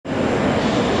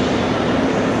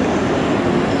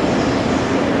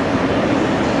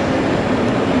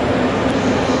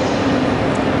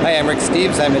Hi, I'm Rick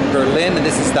Steves. I'm in Berlin, and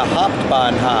this is the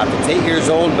Hauptbahnhof. It's 8 years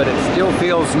old, but it still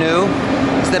feels new.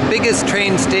 It's the biggest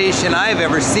train station I've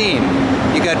ever seen.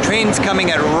 You got trains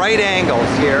coming at right angles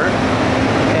here,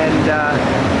 and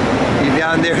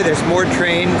down there's more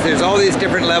trains. There's all these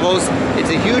different levels.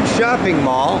 It's a huge shopping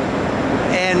mall,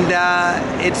 and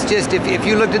it's just, if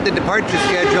you looked at the departure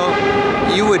schedule,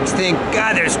 you would think,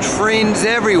 God, there's trains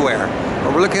everywhere.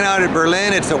 But we're looking out at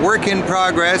Berlin. It's a work in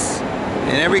progress.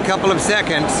 And every couple of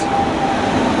seconds,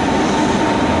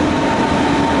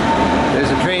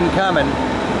 there's a train coming,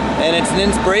 and it's an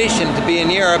inspiration to be in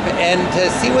Europe and to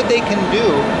see what they can do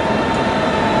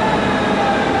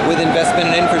with investment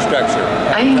in infrastructure.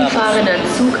 Eingefahrener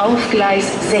Zug auf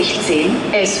Gleis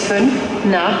 16, S5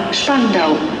 nach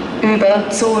Spandau,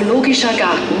 über Zoologischer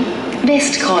Garten,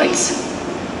 Westkreuz.